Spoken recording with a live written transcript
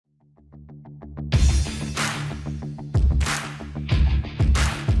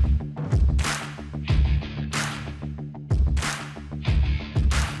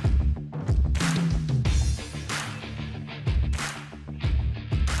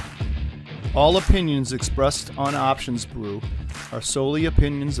All opinions expressed on OptionsBrew are solely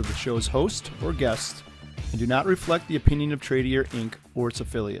opinions of the show's host or guest and do not reflect the opinion of Tradier Inc. or its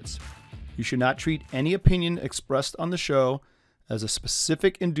affiliates. You should not treat any opinion expressed on the show as a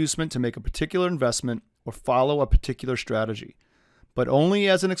specific inducement to make a particular investment or follow a particular strategy, but only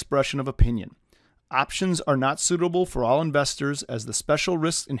as an expression of opinion. Options are not suitable for all investors, as the special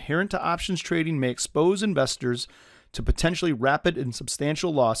risks inherent to options trading may expose investors to potentially rapid and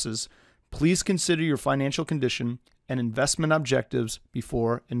substantial losses. Please consider your financial condition and investment objectives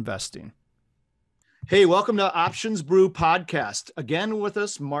before investing. Hey, welcome to OptionsBrew podcast. Again with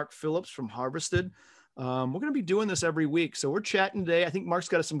us, Mark Phillips from Harvested. We're going to be doing this every week. So we're chatting today. I think Mark's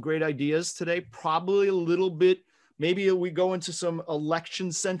got some great ideas today, probably a little bit. Maybe we go into some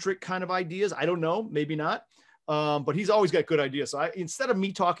election-centric kind of ideas. I don't know, maybe not. But he's always got good ideas. So instead of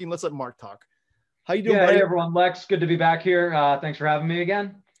me talking, let's let Mark talk. How you doing, buddy? Hey, everyone. Lex, good to be back here. Thanks for having me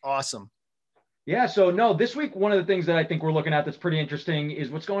again. Awesome. Yeah, so this week, one of the things that I think we're looking at that's pretty interesting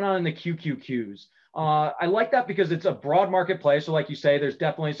is what's going on in the QQQs. I like that because it's a broad marketplace. So like you say, there's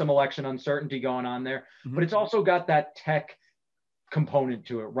definitely some election uncertainty going on there, but it's also got that tech component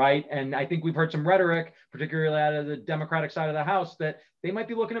to it, right? And I think we've heard some rhetoric, particularly out of the Democratic side of the House, that they might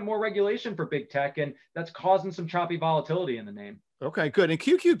be looking at more regulation for big tech, and that's causing some choppy volatility in the name. Okay, good. And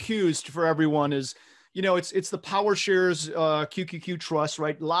QQQs for everyone is, you know, it's the PowerShares QQQ Trust,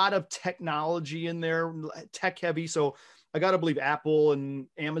 right? A lot of technology in there, tech heavy. So I got to believe Apple and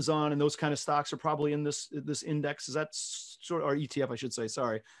Amazon and those kind of stocks are probably in this index. Is that sort of, or ETF, I should say,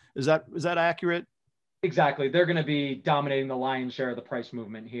 sorry. Is that accurate? Exactly. They're going to be dominating the lion's share of the price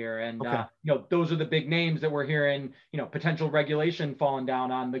movement here. And, okay. Those are the big names that we're hearing, potential regulation falling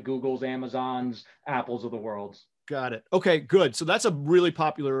down on the Googles, Amazons, Apples of the world. Got it. Okay, good. So that's a really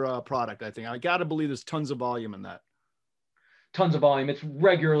popular product, I think. I got to believe there's tons of volume in that. Tons of volume. It's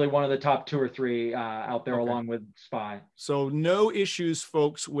regularly one of the top 2 or 3 out there, along with SPY. So no issues,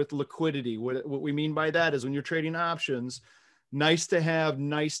 folks, with liquidity. What we mean by that is when you're trading options, nice to have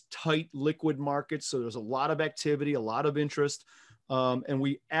nice, tight, liquid markets. So there's a lot of activity, a lot of interest. And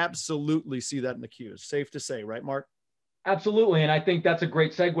we absolutely see that in the Qs. Safe to say, right, Mark? Absolutely. And I think that's a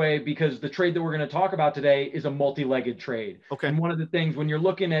great segue because the trade that we're going to talk about today is a multi-legged trade. Okay. And one of the things when you're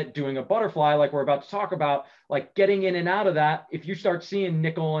looking at doing a butterfly, like we're about to talk about, like getting in and out of that, if you start seeing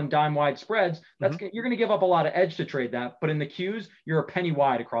nickel and dime wide spreads, you're going to give up a lot of edge to trade that. But in the Qs, you're a penny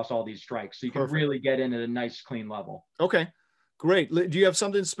wide across all these strikes. So you can really get in at a nice, clean level. Okay, great. Do you have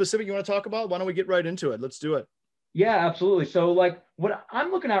something specific you want to talk about? Why don't we get right into it? Let's do it. Yeah, absolutely. So like what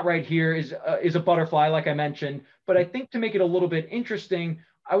I'm looking at right here is a butterfly, like I mentioned, but I think to make it a little bit interesting,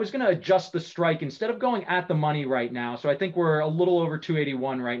 I was going to adjust the strike instead of going at the money right now. So I think we're a little over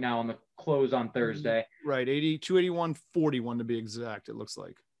 281 right now on the close on Thursday. Right. 281.41 to be exact. It looks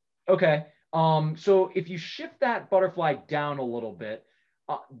like. Okay. So if you shift that butterfly down a little bit,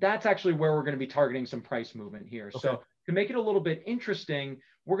 that's actually where we're going to be targeting some price movement here. Okay. So to make it a little bit interesting,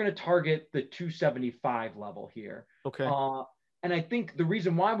 we're going to target the 275 level here. Okay. And I think the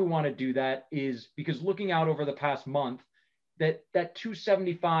reason why we want to do that is because looking out over the past month, that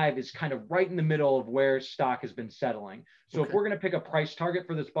 275 is kind of right in the middle of where stock has been settling. So if we're going to pick a price target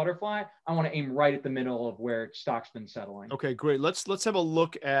for this butterfly, I want to aim right at the middle of where stock's been settling. Okay, great. Let's have a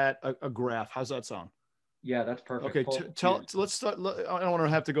look at a graph. How's that sound? Yeah, that's perfect. Okay, let's start. I don't want to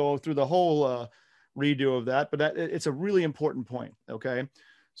have to go through the whole redo of that, but it's a really important point. Okay,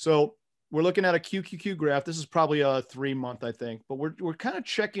 so we're looking at a QQQ graph. This is probably a 3-month, I think, but we're kind of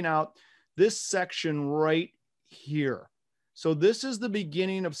checking out this section right here. So this is the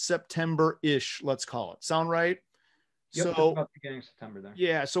beginning of September-ish, let's call it. Sound right? Yep, so about the beginning of September there.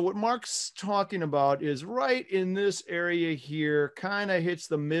 Yeah. So what Mark's talking about is right in this area here, kind of hits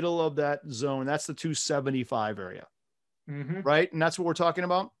the middle of that zone. That's the 275 area, right? And that's what we're talking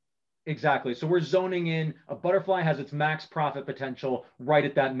about. Exactly. So we're zoning in. A butterfly has its max profit potential right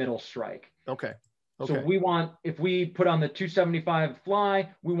at that middle strike. Okay. So we want, if we put on the 275 fly,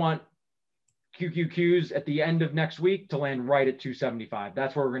 we want QQQs at the end of next week to land right at 275.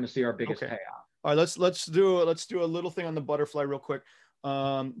 That's where we're going to see our biggest payout. All right, let's do a little thing on the butterfly real quick.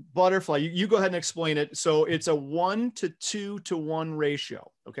 Butterfly, you go ahead and explain it. So it's a 1 to 2 to 1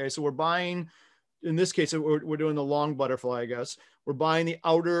 ratio. Okay, so we're buying, in this case, we're doing the long butterfly, I guess. We're buying the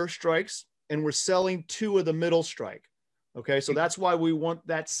outer strikes and we're selling 2 of the middle strike. Okay, so that's why we want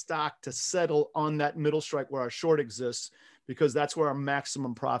that stock to settle on that middle strike where our short exists, because that's where our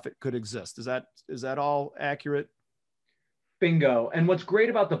maximum profit could exist. Is that all accurate? Bingo. And what's great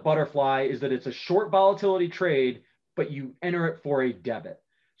about the butterfly is that it's a short volatility trade, but you enter it for a debit.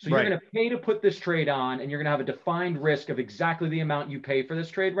 So you're going to pay to put this trade on, and you're going to have a defined risk of exactly the amount you pay for this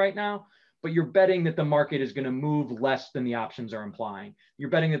trade right now. but you're betting that the market is going to move less than the options are implying. You're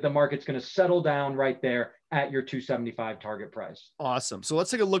betting that the market's going to settle down right there at your 275 target price. Awesome. So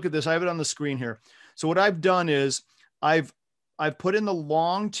let's take a look at this. I have it on the screen here. So what I've done is I've put in the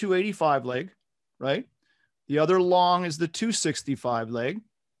long 285 leg, right? The other long is the 265 leg,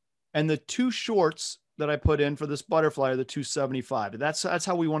 and the two shorts that I put in for this butterfly are the 275. That's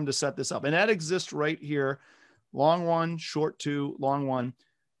how we wanted to set this up. And that exists right here. Long one, short two, long one.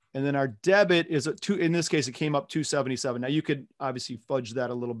 And then our debit is a two. In this case, it came up 277. Now you could obviously fudge that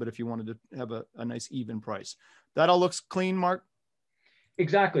a little bit if you wanted to have a nice even price. That all looks clean, Mark?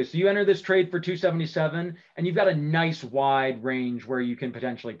 Exactly. So you enter this trade for 277 and you've got a nice wide range where you can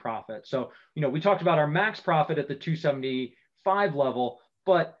potentially profit. So, we talked about our max profit at the 275 level,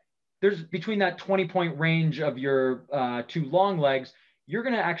 but there's between that 20-point range of your two long legs, you're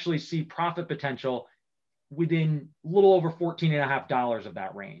going to actually see profit potential within a little over $14.50 of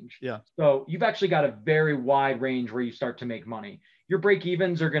that range. Yeah. So you've actually got a very wide range where you start to make money. Your break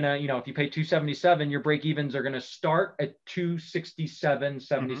evens are going to, if you pay 277, your break evens are going to start at 267.77.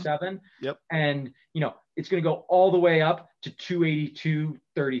 Mm-hmm. Yep. And, it's going to go all the way up to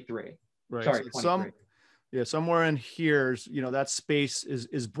 282.33. Right. Sorry, so somewhere in here, that space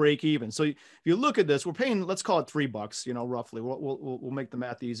is break even. So if you look at this, we're paying, let's call it $3, roughly. We'll make the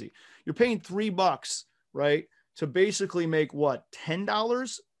math easy. You're paying $3, right, to basically make what,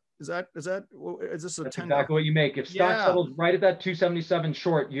 $10? Is this a That's $10? exactly what you make. If stock settles right at that 277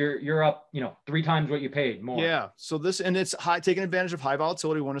 short, you're up, 3 times what you paid more. Yeah. So it's taking advantage of high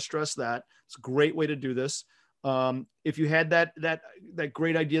volatility. We want to stress that. It's a great way to do this. If you had that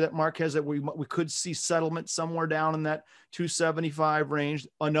great idea that Mark has, that we could see settlement somewhere down in that 275 range,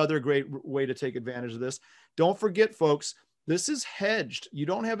 another great way to take advantage of this. Don't forget, folks, this is hedged. You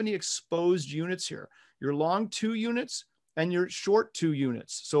don't have any exposed units here. You're long 2 units and you're short 2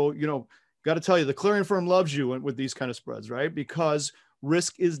 units. So, got to tell you, the clearing firm loves you with these kind of spreads, right? Because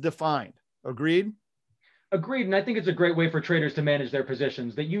risk is defined. Agreed? Agreed. And I think it's a great way for traders to manage their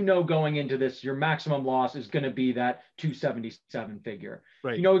positions, that going into this, your maximum loss is going to be that 277 figure.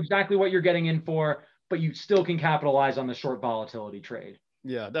 Right. You know exactly what you're getting in for, but you still can capitalize on the short volatility trade.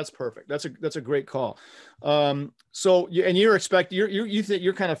 Yeah, that's perfect. That's a great call. So you're expecting, you think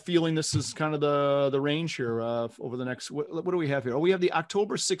you're kind of feeling this is kind of the range here over the next, what do we have here? Oh, we have the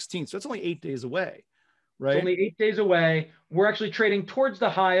October 16th. So that's only 8 days away, right? It's only 8 days away. We're actually trading towards the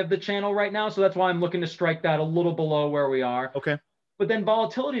high of the channel right now. So that's why I'm looking to strike that a little below where we are. Okay. But then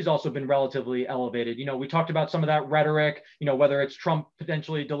volatility has also been relatively elevated. We talked about some of that rhetoric, whether it's Trump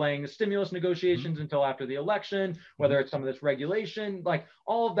potentially delaying the stimulus negotiations until after the election, whether it's some of this regulation, like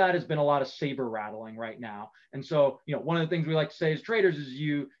all of that has been a lot of saber rattling right now. And so, one of the things we like to say as traders is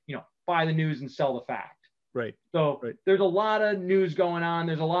you buy the news and sell the fact. Right. So there's a lot of news going on.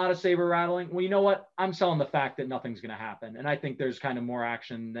 There's a lot of saber rattling. Well, you know what? I'm selling the fact that nothing's going to happen. And I think there's kind of more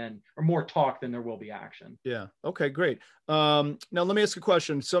action or more talk than there will be action. Yeah. Okay, great. Now let me ask a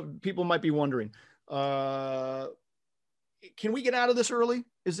question. Some people might be wondering, can we get out of this early?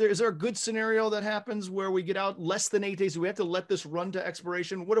 Is there a good scenario that happens where we get out less than 8 days? Do we have to let this run to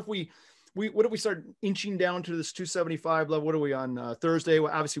expiration? What if we start inching down to this 275 level? What are we on Thursday?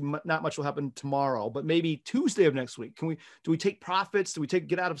 Well, obviously not much will happen tomorrow, but maybe Tuesday of next week. Do we take profits? Do we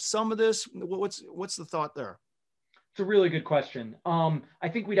get out of some of this? What's the thought there? It's a really good question. I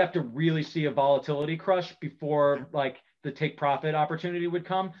think we'd have to really see a volatility crush before the take profit opportunity would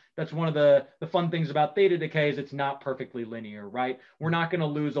come. That's one of the fun things about theta decay is it's not perfectly linear, right? We're not going to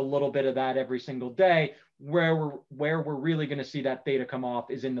lose a little bit of that every single day. Where we're really going to see that theta come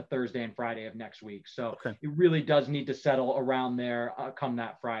off is in the Thursday and Friday of next week. So It really does need to settle around there come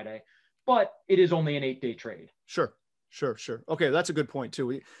that Friday. But it is only an 8-day trade. Sure. Okay, that's a good point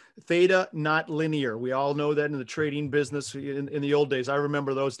too. Theta, not linear. We all know that in the trading business in the old days. I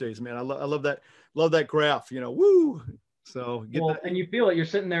remember those days, man. I love that. Love that graph. Woo. So and you feel it. You're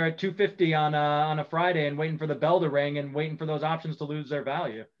sitting there at 250 on a Friday and waiting for the bell to ring and waiting for those options to lose their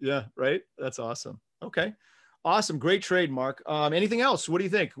value. Yeah, right. That's awesome. Okay, awesome, great trade, Mark. Anything else? What do you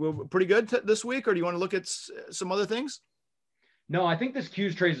think? We're pretty good this week, or do you want to look at some other things? No, I think this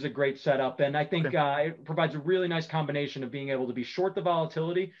Q's trade is a great setup, and I think it provides a really nice combination of being able to be short the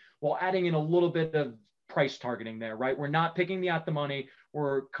volatility while adding in a little bit of price targeting there, right? We're not picking the at the money.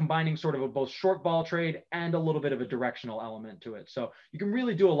 We're combining sort of a both short vol trade and a little bit of a directional element to it. So you can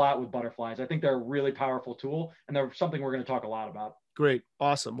really do a lot with butterflies. I think they're a really powerful tool, and they're something we're going to talk a lot about. Great.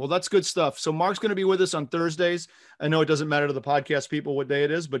 Awesome. Well, that's good stuff. So Mark's going to be with us on Thursdays. I know it doesn't matter to the podcast people what day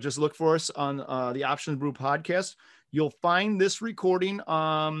it is, but just look for us on the OptionsBrew podcast. You'll find this recording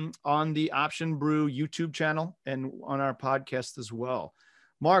on the OptionsBrew YouTube channel and on our podcast as well.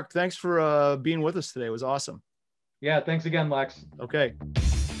 Mark, thanks for being with us today. It was awesome. Yeah, thanks again, Lex. Okay.